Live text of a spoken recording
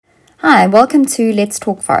Hi, welcome to Let's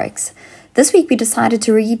Talk Forex. This week we decided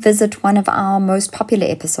to revisit one of our most popular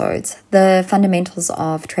episodes, the fundamentals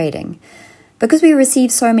of trading. Because we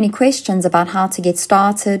received so many questions about how to get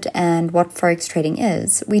started and what Forex trading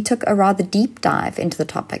is, we took a rather deep dive into the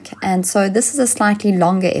topic, and so this is a slightly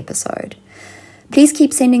longer episode. Please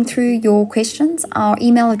keep sending through your questions. Our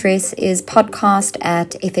email address is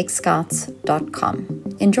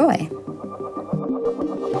podcast@fxscouts.com. Enjoy.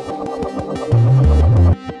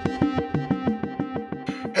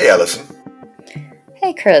 Hey, Alison.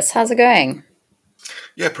 Hey, Chris. How's it going?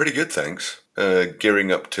 Yeah, pretty good, thanks. Gearing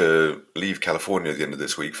up to leave California at the end of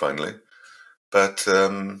this week, finally. But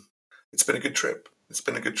it's been a good trip.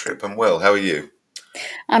 I'm well. How are you?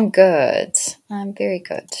 I'm good. I'm very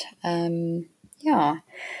good.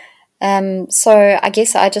 So I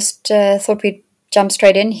guess I just thought we'd jump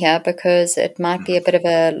straight in here because it might be a bit of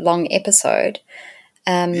a long episode.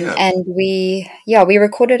 Yeah. And we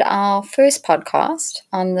recorded our first podcast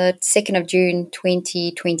on the 2nd of June,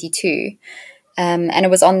 2022. And it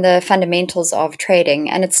was on the fundamentals of trading,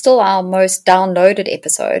 and it's still our most downloaded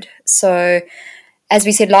episode. So as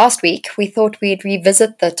we said last week, we thought we'd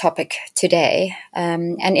revisit the topic today.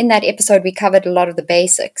 And in that episode, we covered a lot of the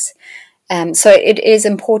basics. So it is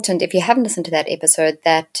important, if you haven't listened to that episode,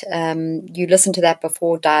 that you listen to that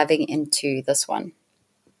before diving into this one.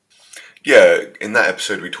 Yeah, in that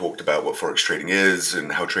episode we talked about what Forex trading is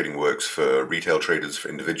and how trading works for retail traders, for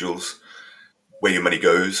individuals, where your money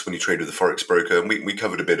goes when you trade with a Forex broker. And we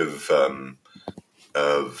covered a bit of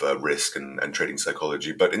risk and trading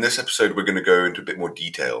psychology. But in this episode, we're going to go into a bit more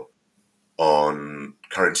detail on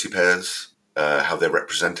currency pairs, how they're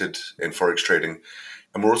represented in Forex trading.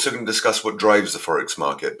 And we're also going to discuss what drives the Forex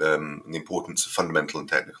market and the importance of fundamental and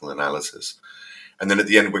technical analysis. And then at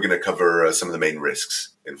the end, we're going to cover some of the main risks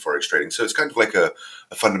in Forex trading. So it's kind of like a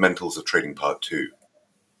fundamentals of trading part 2.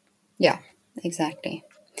 Yeah, exactly.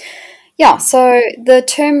 Yeah, so the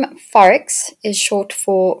term Forex is short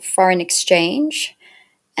for foreign exchange.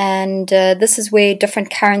 And this is where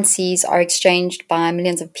different currencies are exchanged by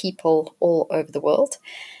millions of people all over the world.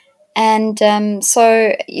 And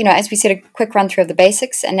so, as we said, a quick run through of the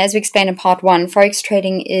basics. And as we explained in part 1, Forex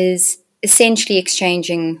trading is essentially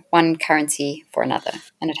exchanging one currency for another.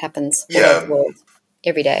 And it happens all over the world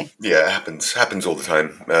every day. Yeah, it happens all the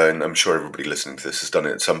time. And I'm sure everybody listening to this has done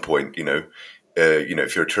it at some point.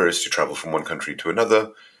 If you're a tourist, you travel from one country to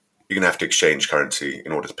another, you're going to have to exchange currency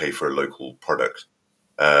in order to pay for a local product.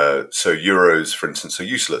 So euros, for instance, are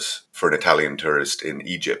useless for an Italian tourist in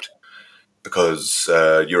Egypt because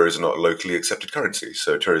euros are not a locally accepted currency.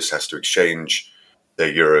 So a tourist has to exchange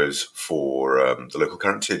their euros for the local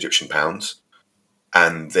currency, Egyptian pounds,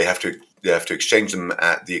 and they have to exchange them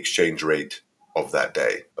at the exchange rate of that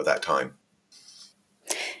day, of that time.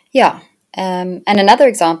 Yeah. And another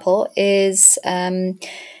example is when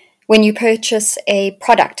you purchase a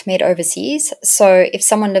product made overseas. So if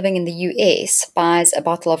someone living in the US buys a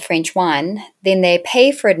bottle of French wine, then they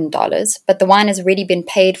pay for it in dollars, but the wine has already been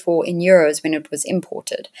paid for in euros when it was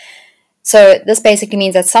imported. So this basically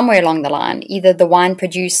means that somewhere along the line, either the wine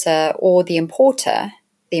producer or the importer,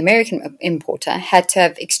 the American importer, had to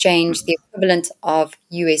have exchanged the equivalent of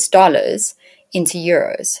US dollars into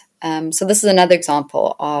euros. So this is another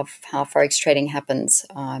example of how Forex trading happens,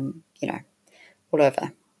 all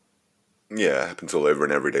over. Yeah, it happens all over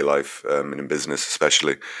in everyday life and in business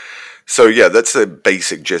especially. So yeah, that's the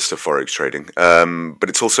basic gist of Forex trading. But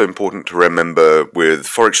it's also important to remember with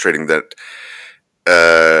Forex trading that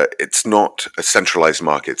it's not a centralized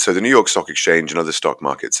market. So the New York Stock Exchange and other stock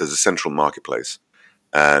markets, there's a central marketplace.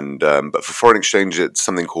 And but for foreign exchange, it's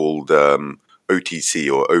something called OTC,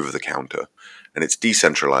 or over the counter, and it's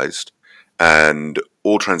decentralized. And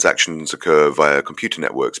all transactions occur via computer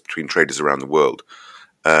networks between traders around the world.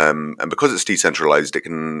 And because it's decentralized, it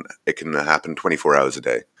can happen 24 hours a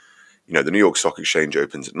day. The New York Stock Exchange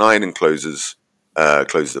opens at 9 and closes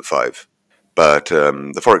at 5. But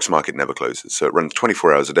the Forex market never closes. So it runs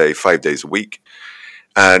 24 hours a day, 5 days a week.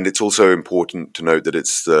 And it's also important to note that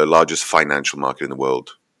it's the largest financial market in the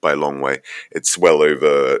world by a long way. It's well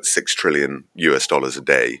over $6 trillion US dollars a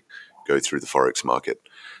day go through the Forex market.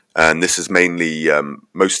 And this is mainly,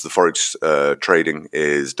 most of the Forex trading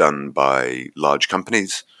is done by large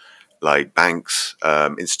companies like banks,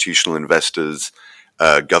 institutional investors,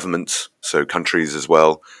 governments, so countries as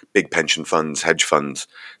well, big pension funds, hedge funds.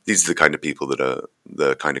 These are the kind of people that are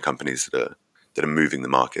the kind of companies that are moving the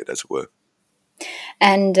market, as it were.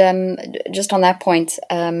 And just on that point,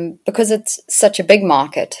 because it's such a big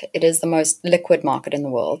market, it is the most liquid market in the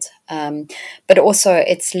world. But also,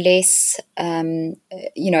 it's less,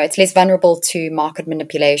 it's less vulnerable to market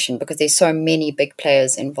manipulation because there's so many big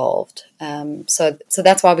players involved. So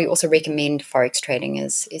that's why we also recommend forex trading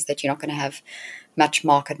is that you're not going to have much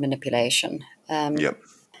market manipulation. Yep.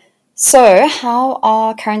 So, how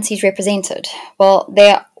are currencies represented? Well,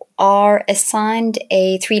 they are assigned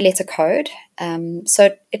a three-letter code.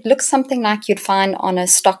 So it looks something like you'd find on a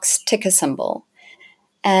stock's ticker symbol.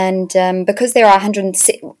 And because there are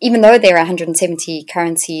even though there are 170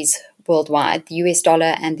 currencies worldwide, the US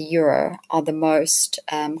dollar and the euro are the most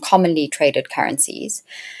commonly traded currencies.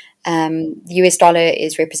 The US dollar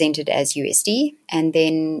is represented as USD, and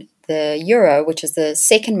then the euro, which is the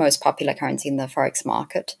second most popular currency in the forex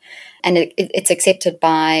market, and it's accepted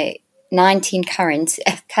by 19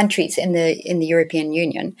 countries in the European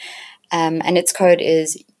Union, and its code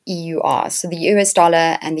is EUR. So the US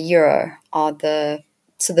dollar and the euro are the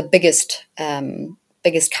biggest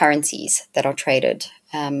currencies that are traded,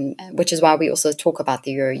 which is why we also talk about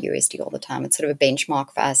the euro USD all the time. It's sort of a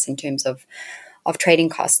benchmark for us in terms of trading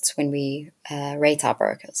costs when we rate our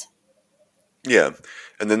brokers. Yeah,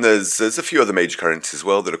 and then there's a few other major currencies as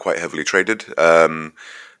well that are quite heavily traded.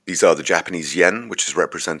 These are the Japanese yen, which is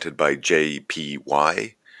represented by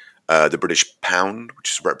JPY, the British pound,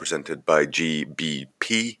 which is represented by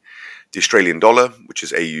GBP, the Australian dollar, which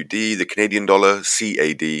is AUD, the Canadian dollar,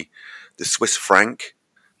 CAD, the Swiss franc,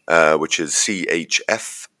 which is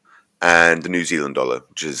CHF, and the New Zealand dollar,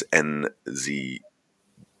 which is NZD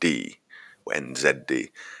or NZD.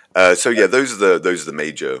 So yeah, those are the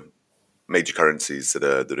major currencies that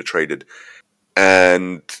are traded,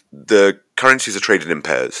 and the currencies are traded in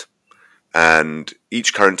pairs, and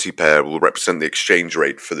each currency pair will represent the exchange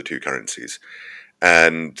rate for the two currencies.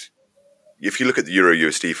 And if you look at the Euro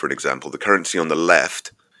USD, for an example, the currency on the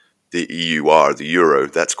left, the EUR, the euro,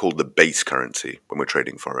 that's called the base currency when we're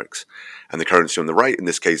trading forex, and the currency on the right, in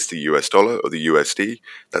this case the US dollar or the USD,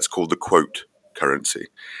 that's called the quote currency.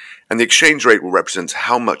 And the exchange rate will represent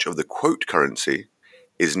how much of the quote currency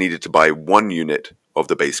is needed to buy 1 unit of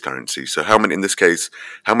the base currency. So in this case,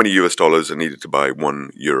 how many US dollars are needed to buy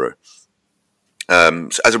 1 euro? So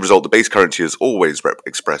as a result, the base currency is always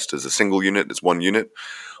expressed as a single unit, as 1 unit,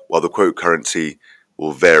 while the quote currency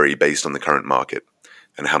will vary based on the current market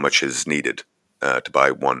and how much is needed to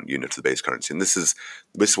buy 1 unit of the base currency. And this is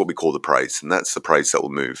what we call the price, and that's the price that will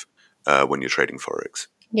move when you're trading forex.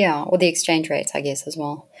 Yeah, or the exchange rates, I guess, as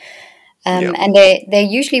well. Yeah. And they're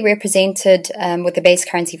usually represented with the base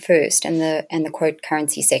currency first and the quote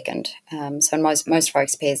currency second. So in most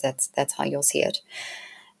forex pairs, that's how you'll see it.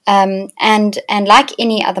 And like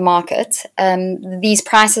any other market, these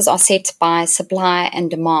prices are set by supply and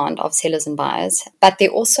demand of sellers and buyers. But there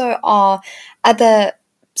also are other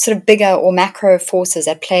sort of bigger or macro forces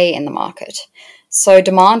at play in the market. So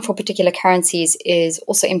demand for particular currencies is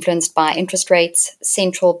also influenced by interest rates,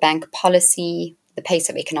 central bank policy, the pace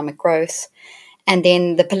of economic growth, and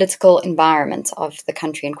then the political environment of the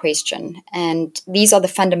country in question. And these are the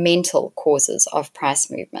fundamental causes of price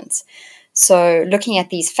movements. So looking at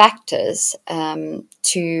these factors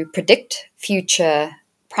to predict future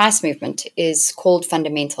price movement is called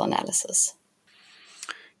fundamental analysis.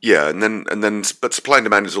 Yeah, but supply and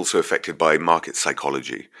demand is also affected by market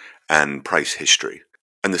psychology and price history.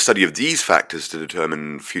 And the study of these factors to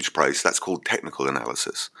determine future price, that's called technical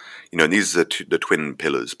analysis. And these are the twin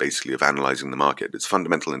pillars, basically, of analyzing the market. It's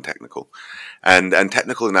fundamental and technical. And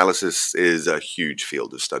technical analysis is a huge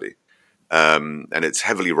field of study. And it's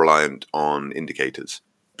heavily reliant on indicators.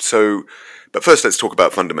 But first let's talk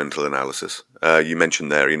about fundamental analysis. You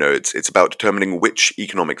mentioned there, it's about determining which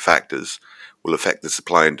economic factors will affect the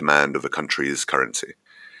supply and demand of a country's currency.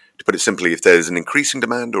 To put it simply, if there's an increasing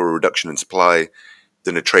demand or a reduction in supply,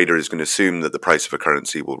 then a trader is going to assume that the price of a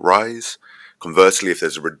currency will rise. Conversely, if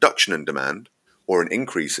there's a reduction in demand or an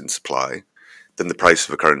increase in supply, then the price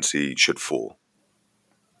of a currency should fall.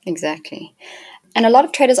 Exactly. And a lot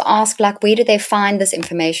of traders ask, where do they find this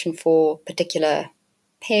information for particular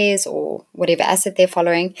pairs or whatever asset they're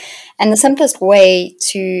following? And the simplest way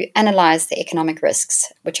to analyze the economic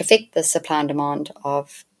risks which affect the supply and demand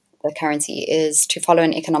of the currency is to follow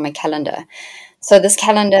an economic calendar. So this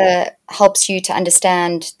calendar helps you to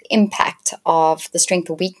understand the impact of the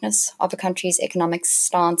strength or weakness of a country's economic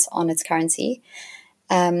stance on its currency.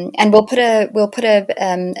 And we'll put a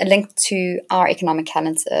link to our economic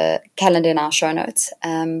calendar in our show notes.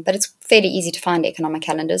 But it's fairly easy to find economic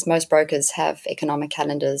calendars. Most brokers have economic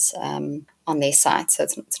calendars on their site, so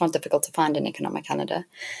it's not difficult to find an economic calendar.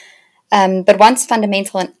 But once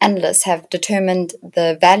fundamental analysts have determined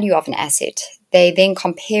the value of an asset, they then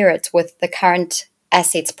compare it with the current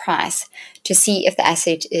asset's price to see if the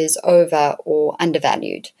asset is over or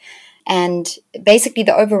undervalued. And basically,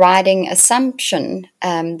 the overriding assumption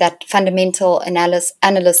that fundamental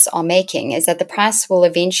analysts are making is that the price will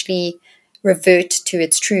eventually revert to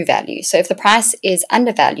its true value. So if the price is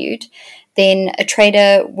undervalued, then a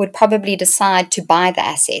trader would probably decide to buy the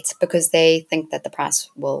asset because they think that the price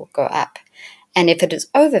will go up. And if it is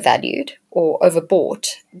overvalued or overbought,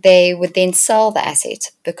 they would then sell the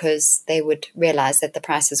asset because they would realize that the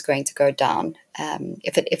price is going to go down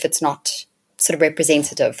if it's not sort of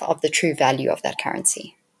representative of the true value of that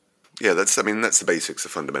currency. Yeah, that's the basics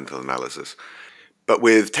of fundamental analysis. But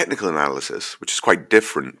with technical analysis, which is quite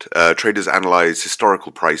different, traders analyze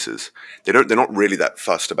historical prices. They're not really that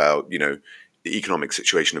fussed about the economic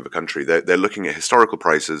situation of a country. They're looking at historical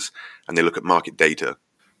prices and they look at market data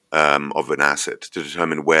of an asset to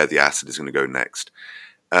determine where the asset is going to go next.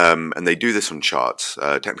 And they do this on charts.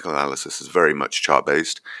 Technical analysis is very much chart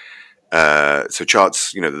based. So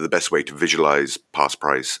charts, they're the best way to visualize past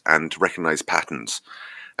price and to recognize patterns.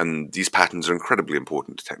 And these patterns are incredibly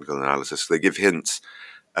important to technical analysis. They give hints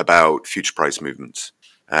about future price movements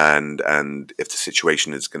and if the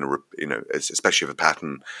situation is going to, especially if a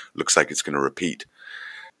pattern looks like it's going to repeat.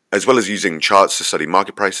 As well as using charts to study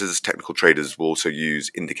market prices, technical traders will also use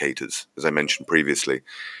indicators, as I mentioned previously.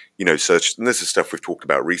 Search, and this is stuff we've talked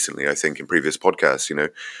about recently, I think, in previous podcasts,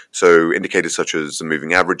 So indicators such as the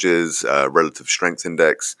moving averages, relative strength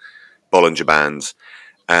index, Bollinger Bands,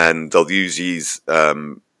 and they'll use these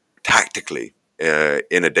tactically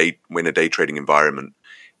in a day trading environment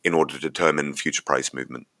in order to determine future price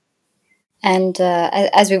movement. And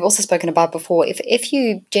as we've also spoken about before, if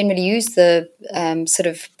you generally use the sort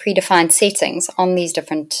of predefined settings on these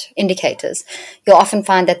different indicators, you'll often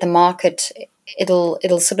find that the market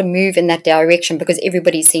it'll sort of move in that direction because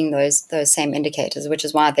everybody's seeing those same indicators, which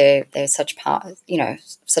is why they're such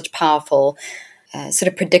powerful sort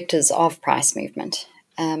of predictors of price movement.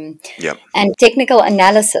 Yeah. And technical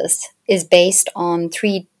analysis is based on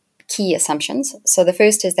three key assumptions. So the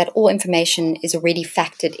first is that all information is already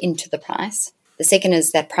factored into the price. The second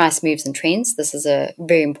is that price moves in trends. This is a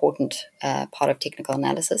very important part of technical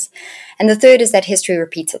analysis. And the third is that history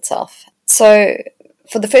repeats itself. So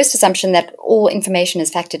for the first assumption that all information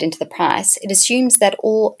is factored into the price, it assumes that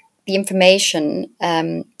all the information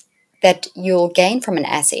that you'll gain from an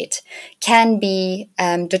asset can be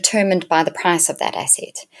determined by the price of that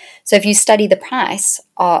asset. So if you study the price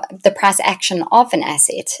action of an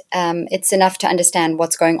asset, it's enough to understand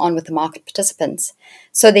what's going on with the market participants.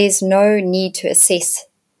 So there's no need to assess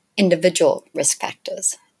individual risk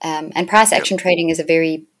factors. And price action trading is a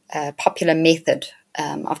very popular method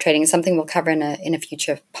of trading. It's something we'll cover in a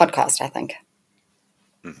future podcast, I think.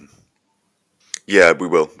 Mm-hmm. Yeah, we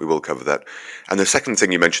will. We will cover that. And the second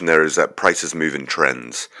thing you mentioned there is that prices move in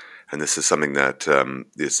trends. And this is something that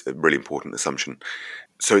is a really important assumption.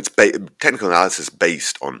 So it's technical analysis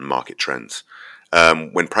based on market trends.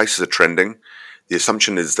 When prices are trending, the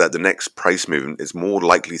assumption is that the next price movement is more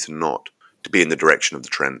likely than not to be in the direction of the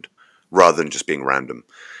trend, rather than just being random.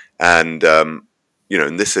 And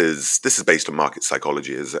and this is based on market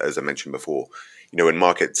psychology, as I mentioned before. When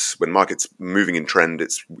markets moving in trend,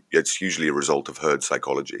 it's usually a result of herd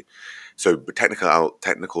psychology. So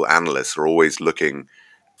technical analysts are always looking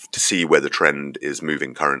to see where the trend is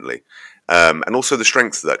moving currently, and also the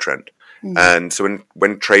strength of that trend. Mm-hmm. And so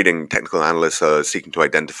when trading, technical analysts are seeking to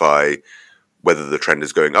identify whether the trend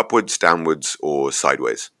is going upwards, downwards, or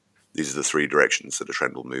sideways. These are the three directions that a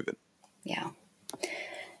trend will move in. Yeah.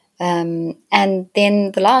 And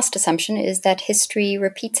then the last assumption is that history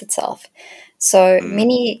repeats itself. So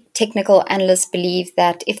many technical analysts believe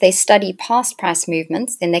that if they study past price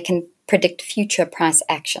movements, then they can predict future price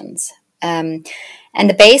actions. And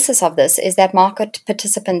the basis of this is that market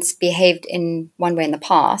participants behaved in one way in the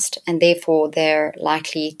past, and therefore they're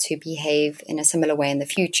likely to behave in a similar way in the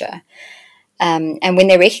future. And when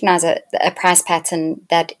they recognize a price pattern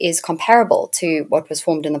that is comparable to what was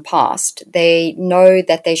formed in the past, they know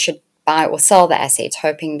that they should buy or sell the assets,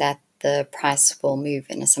 hoping that the price will move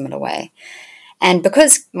in a similar way. And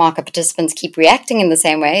because market participants keep reacting in the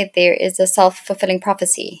same way, there is a self-fulfilling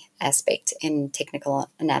prophecy aspect in technical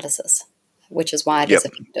analysis, which is why it is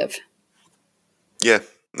effective. Yeah,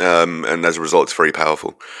 and as a result, it's very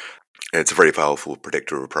powerful. It's a very powerful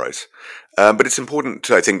predictor of a price. But it's important,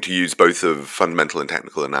 I think, to use both of fundamental and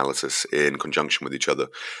technical analysis in conjunction with each other.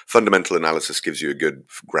 Fundamental analysis gives you a good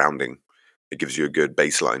grounding. It gives you a good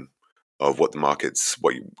baseline of what the markets,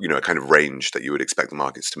 a kind of range that you would expect the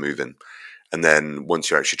markets to move in. And then once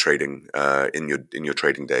you're actually trading in your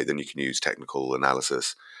trading day, then you can use technical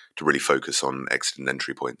analysis to really focus on exit and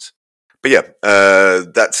entry points. But yeah,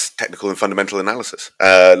 that's technical and fundamental analysis.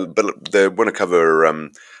 But I want to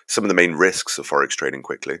cover some of the main risks of forex trading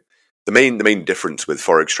quickly. The main difference with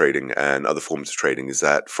forex trading and other forms of trading is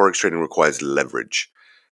that forex trading requires leverage,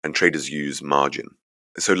 and traders use margin.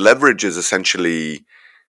 So leverage is essentially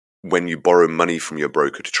when you borrow money from your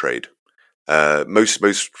broker to trade. Most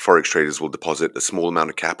forex traders will deposit a small amount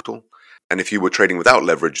of capital, and if you were trading without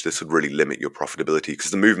leverage, this would really limit your profitability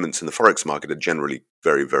because the movements in the forex market are generally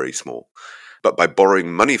very, very small. But by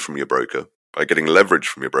borrowing money from your broker, by getting leverage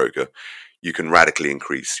from your broker, you can radically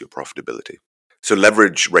increase your profitability. So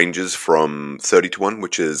leverage ranges from 30 to 1,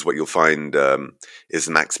 which is what you'll find is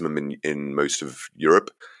the maximum in most of Europe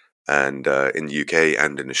and in the UK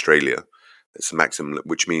and in Australia. It's the maximum,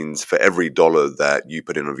 which means for every dollar that you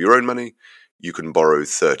put in of your own money, you can borrow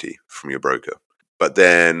 30 from your broker. But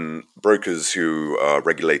then brokers who are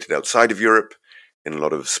regulated outside of Europe, in a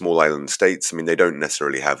lot of small island states, I mean, they don't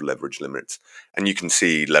necessarily have leverage limits. And you can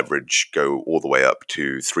see leverage go all the way up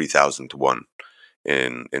to 3,000 to 1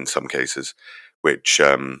 in some cases, which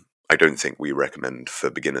I don't think we recommend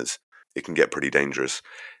for beginners. It can get pretty dangerous.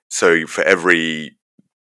 So for every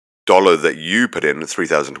dollar that you put in,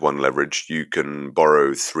 3,000 to 1 leverage, you can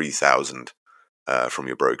borrow 3,000 from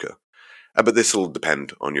your broker. But this will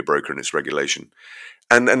depend on your broker and its regulation.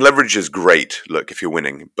 And leverage is great, look, if you're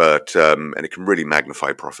winning, but and it can really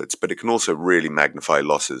magnify profits, but it can also really magnify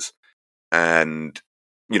losses. And,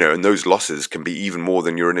 and those losses can be even more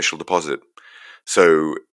than your initial deposit.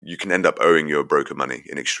 So you can end up owing your broker money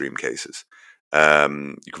in extreme cases. You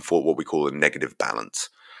can fall what we call a negative balance.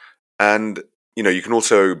 And, you can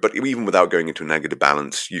also, but even without going into a negative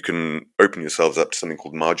balance, you can open yourselves up to something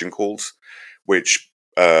called margin calls, which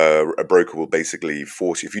a broker will basically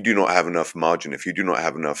force you. If you do not have enough margin, if you do not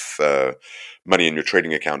have enough money in your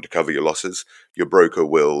trading account to cover your losses, your broker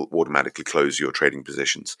will automatically close your trading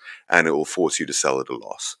positions and it will force you to sell at a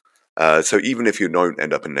loss. So even if you don't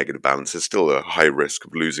end up in negative balance, there's still a high risk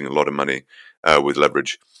of losing a lot of money with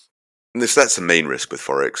leverage. And that's the main risk with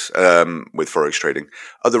forex trading.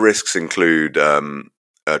 Other risks include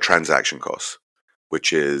transaction costs,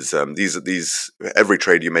 which is these every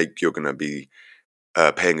trade you make, you're going to be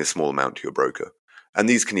paying a small amount to your broker, and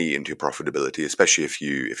these can eat into your profitability, especially if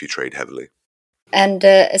you trade heavily. And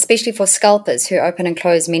especially for scalpers who open and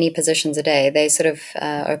close many positions a day, they sort of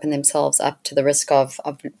open themselves up to the risk of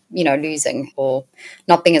losing or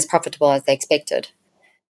not being as profitable as they expected.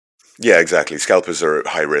 Yeah, exactly. Scalpers are at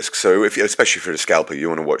high risk, so especially for a scalper, you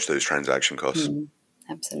want to watch those transaction costs.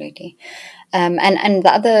 Absolutely. And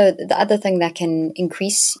the other thing that can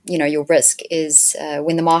increase your risk is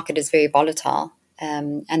when the market is very volatile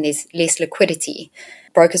and there's less liquidity.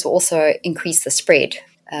 Brokers will also increase the spread,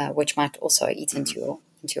 which might also eat into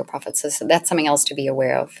your profits. So that's something else to be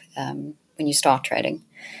aware of when you start trading.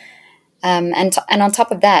 And on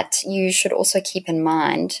top of that, you should also keep in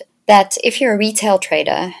mind that if you're a retail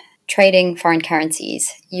trader trading foreign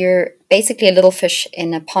currencies, you're basically a little fish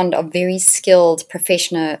in a pond of very skilled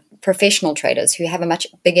professional traders who have a much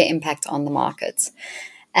bigger impact on the markets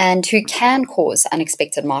and who can cause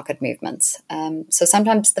unexpected market movements. So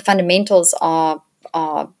sometimes the fundamentals are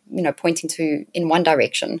pointing to in one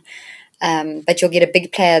direction, but you'll get a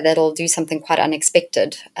big player that'll do something quite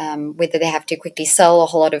unexpected, whether they have to quickly sell a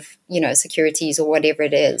whole lot of securities or whatever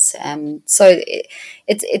it is. So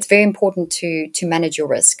it's very important to manage your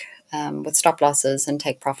risk with stop losses and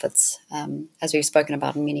take profits, as we've spoken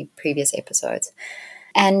about in many previous episodes.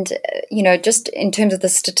 And, just in terms of the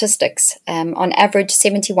statistics, on average,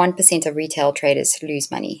 71% of retail traders lose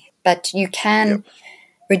money. But you can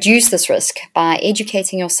reduce this risk by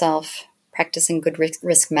educating yourself, practicing good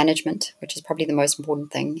risk management, which is probably the most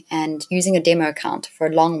important thing, and using a demo account for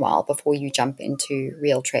a long while before you jump into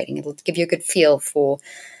real trading. It'll give you a good feel for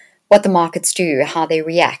what the markets do, how they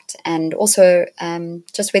react, and also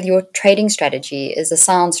just whether your trading strategy is a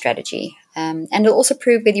sound strategy. And it'll also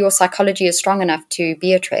prove whether your psychology is strong enough to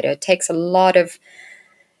be a trader. It takes a lot of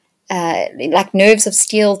nerves of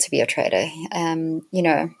steel to be a trader.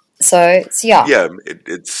 So yeah. Yeah,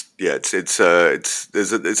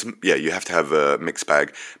 you have to have a mixed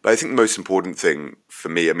bag. But I think the most important thing for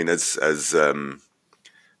me, I mean, as when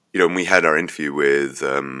we had our interview with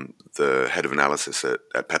the head of analysis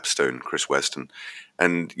at Pepperstone, Chris Weston,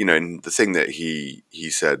 and and the thing that he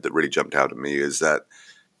said that really jumped out at me is that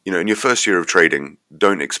in your first year of trading,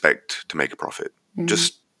 don't expect to make a profit.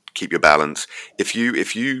 Just keep your balance. If you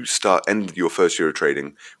end your first year of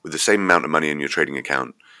trading with the same amount of money in your trading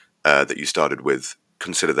account that you started with,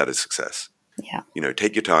 consider that a success. Yeah.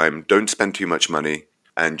 Take your time, don't spend too much money,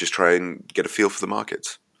 and just try and get a feel for the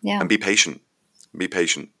markets. Yeah. And be patient. Be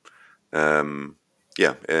patient.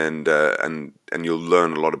 Yeah, and you'll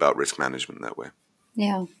learn a lot about risk management that way.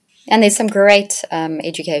 Yeah. And there's some great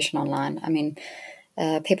education online. I mean,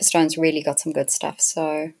 Pepperstone's really got some good stuff.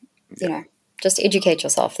 So, Yeah, just educate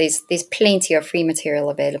yourself. There's plenty of free material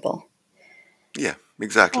available. yeah,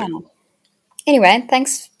 exactly. Yeah. Anyway,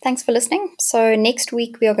 thanks for listening. So next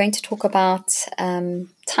week we are going to talk about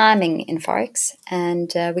timing in forex,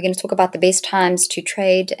 and we're going to talk about the best times to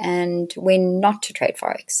trade and when not to trade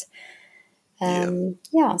forex. Yeah,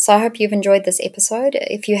 Yeah, so I hope you've enjoyed this episode.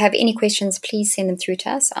 If you have any questions, please send them through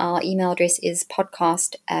to us. Our email address is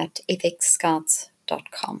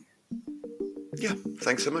podcast@fxscouts.com. yeah.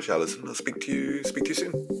 Thanks so much, Alison. I'll speak to you soon.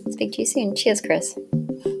 Speak to you soon. Cheers, Chris.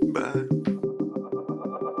 Bye.